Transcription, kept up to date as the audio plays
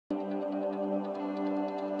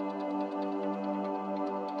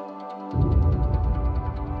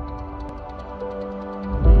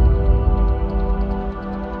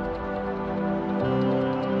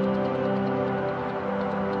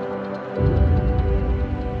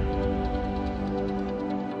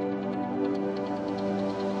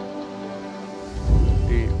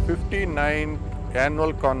59th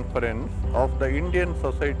Annual Conference of the Indian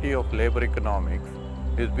Society of Labour Economics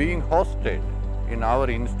is being hosted in our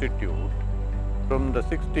institute from the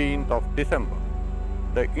 16th of December.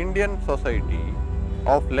 The Indian Society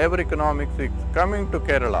of Labour Economics is coming to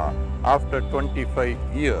Kerala after 25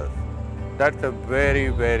 years. That's a very,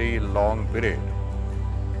 very long period.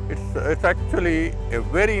 It's actually a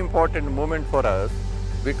very important moment for us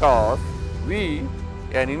because we,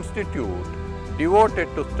 an institute devoted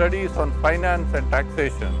to studies on finance and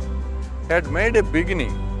taxation, had made a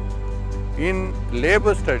beginning in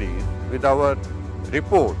labour studies with our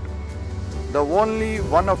report, the only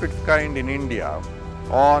one of its kind in India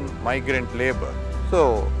on migrant labour.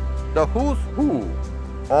 So, the who's who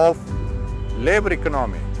of labour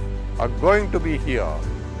economics are going to be here,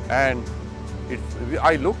 and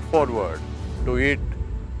I look forward to it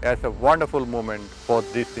as a wonderful moment for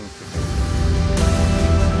this institute.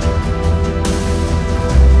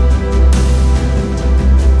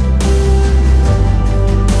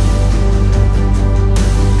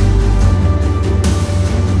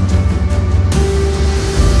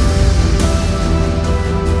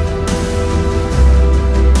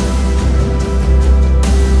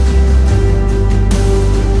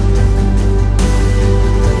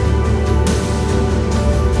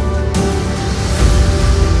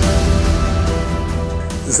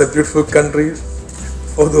 It's a beautiful country.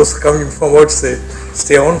 For those coming from outside,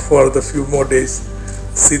 stay on for the few more days,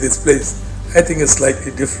 see this place. I think it's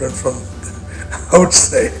slightly different from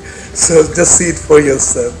outside. So just see it for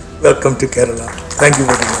yourself. Welcome to Kerala. Thank you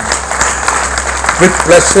very much. With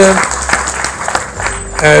pleasure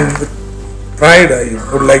and with pride,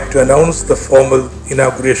 I would like to announce the formal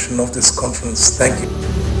inauguration of this conference. Thank you.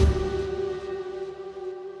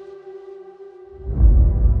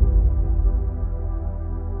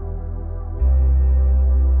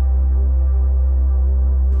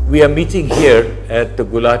 We are meeting here at the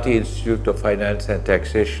Gulati Institute of Finance and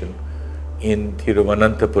Taxation in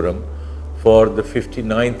Thiruvananthapuram for the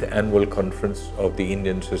 59th Annual Conference of the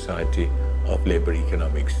Indian Society of Labour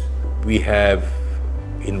Economics. We have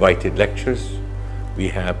invited lectures, we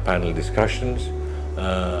have panel discussions,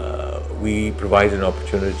 we provide an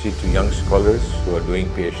opportunity to young scholars who are doing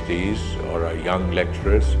PhDs or are young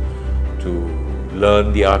lecturers to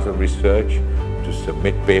learn the art of research, to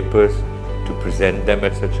submit papers, to present them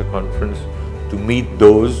at such a conference, to meet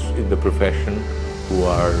those in the profession who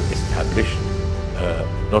are established,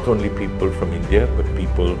 not only people from India, but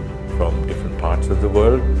people from different parts of the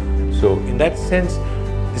world. So in that sense,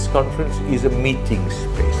 this conference is a meeting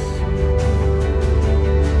space.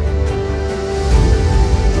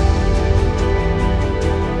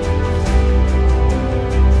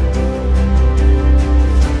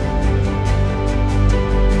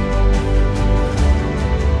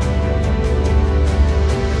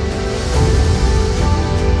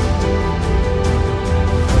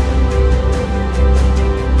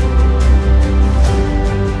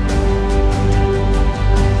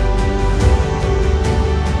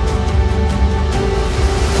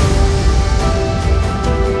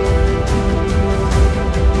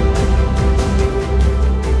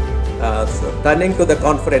 Turning to the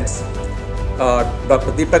conference,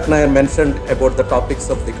 Dr. Deepak Nair mentioned about the topics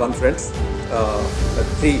of the conference, the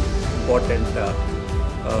three important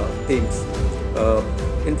themes.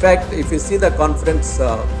 In fact, if you see the conference,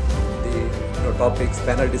 the topics,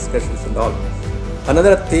 panel discussions and all,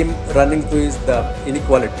 another theme running through is the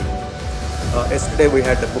inequality. Yesterday we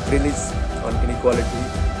had a book release on inequality,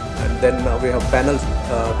 and then we have panel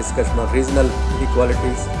discussion on regional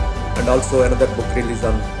inequalities, and also another book release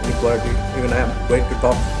on inequality. Even I am going to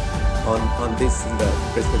talk on this in the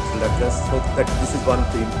presidential address. So that this is one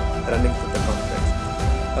theme running through the conference.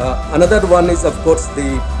 Another one is, of course,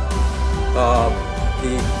 the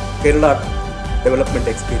Kerala development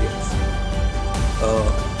experience.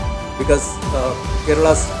 Because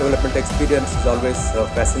Kerala's development experience is always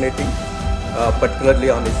fascinating, particularly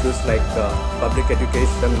on issues like public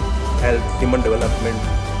education, health, human development,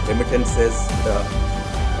 remittances,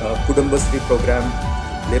 Kudumbasri program,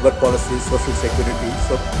 labor policy, social security.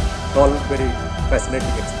 So all very fascinating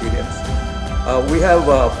experience. We have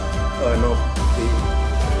the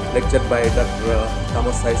lecture by Dr.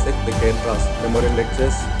 Thomas Isaac, the Kendra's Memorial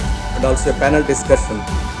Lectures, and also a panel discussion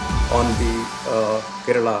on the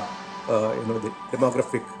Kerala, the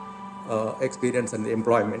demographic experience and the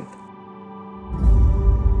employment.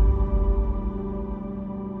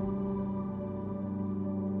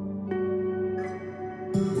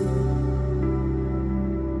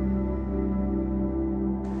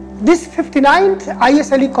 This 59th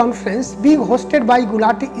ISLE conference being hosted by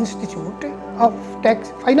Gulati Institute of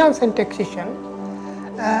Finance and Taxation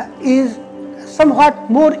is somewhat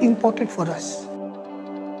more important for us.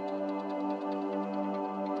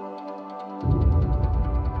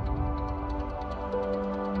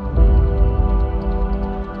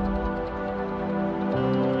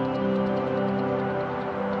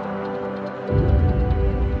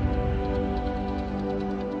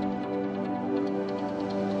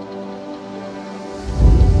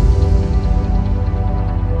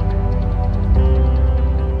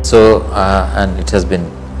 So, and it has been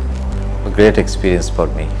a great experience for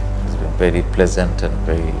me. It's been very pleasant and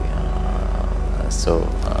very,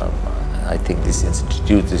 I think this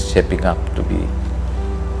institute is shaping up to be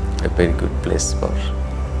a very good place for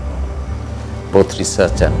both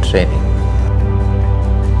research and training.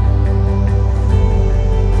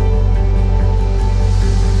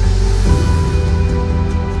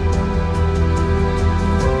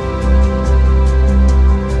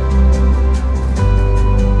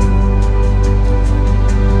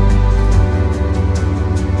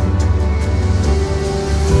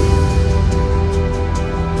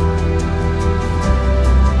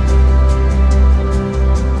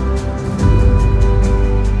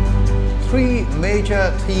 Three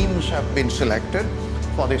major themes have been selected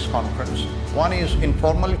for this conference. One is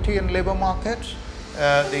informality in labor markets,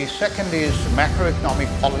 the second is macroeconomic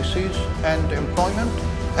policies and employment,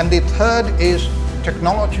 and the third is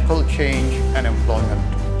technological change and employment.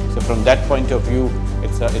 So from that point of view,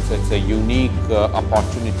 it's a unique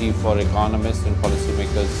opportunity for economists and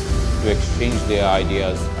policymakers to exchange their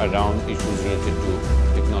ideas around issues related to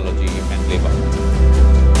technology and labor.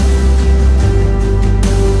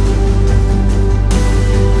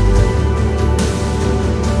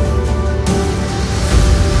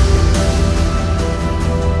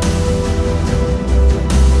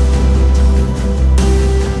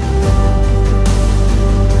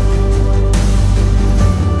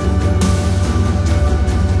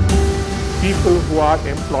 People who are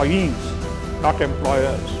employees, not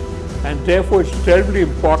employers. And therefore, it's terribly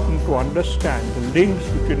important to understand the links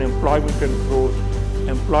between employment and growth,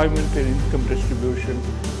 employment and income distribution,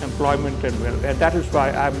 employment and welfare. That is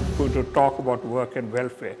why I'm going to talk about work and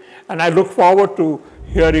welfare. And I look forward to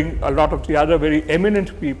hearing a lot of the other very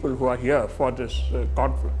eminent people who are here for this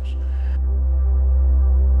conference.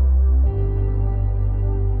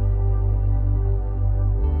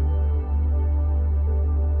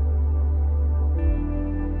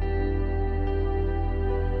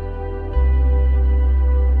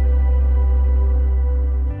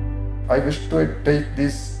 I wish to take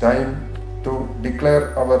this time to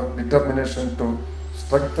declare our determination to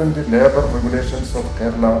strengthen the labour regulations of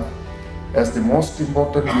Kerala as the most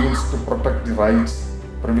important means to protect the rights,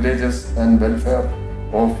 privileges and welfare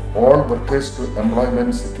of all workers to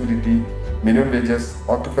employment security, minimum wages,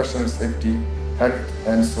 occupational safety, health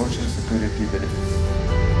and social security benefits.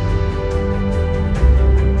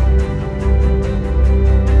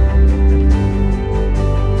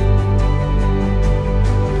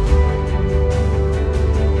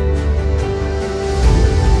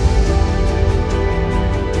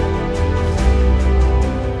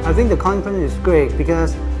 I think the conference is great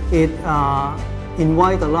because it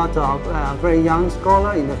invites a lot of very young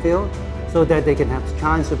scholars in the field so that they can have a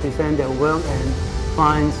chance to present their work and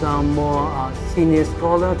find some more senior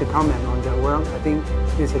scholars to comment on their work. I think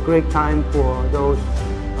it's a great time for those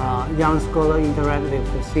young scholars interact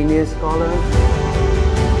with the senior scholars.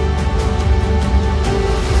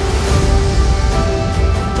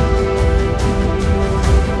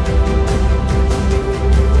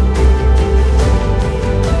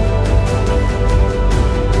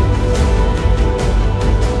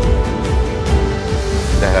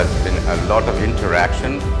 A lot of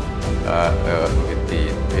interaction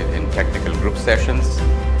in technical group sessions.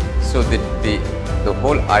 So the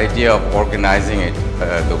whole idea of organizing it,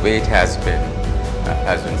 the way it has been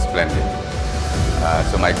splendid.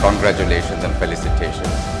 So my congratulations and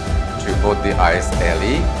felicitations to both the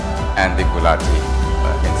ISLE and the Gulati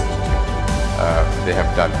Institute. They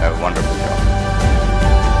have done a wonderful job.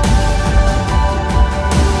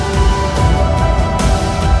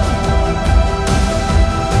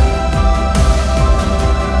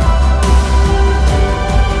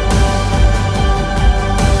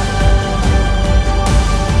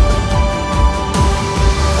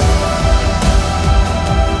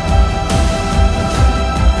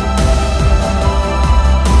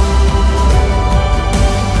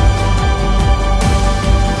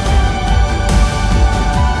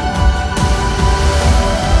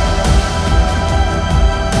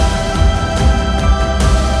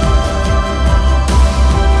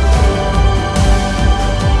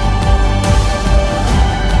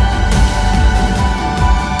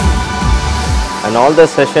 and all the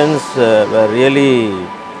sessions were really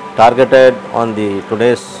targeted on the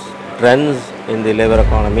today's trends in the labor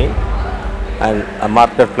economy and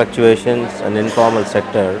market fluctuations and informal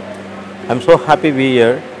sector. I'm so happy to be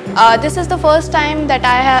here. This is the first time that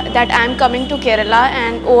I am coming to Kerala,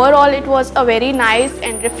 and overall it was a very nice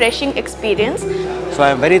and refreshing experience. So I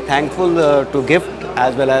am very thankful to GIFT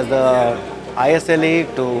as well as the ISLE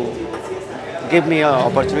to give me an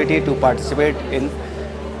opportunity to participate in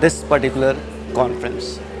this particular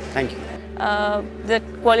conference. Thank you. The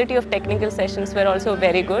quality of technical sessions were also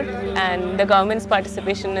very good, and the government's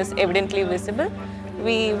participation is evidently visible.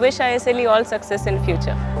 We wish ISLE all success in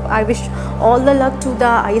future. I wish all the luck to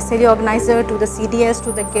the ISLE organizer, to the CDS,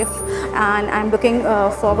 to the GIFT, and I'm looking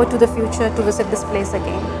forward to the future to visit this place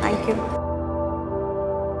again. Thank you.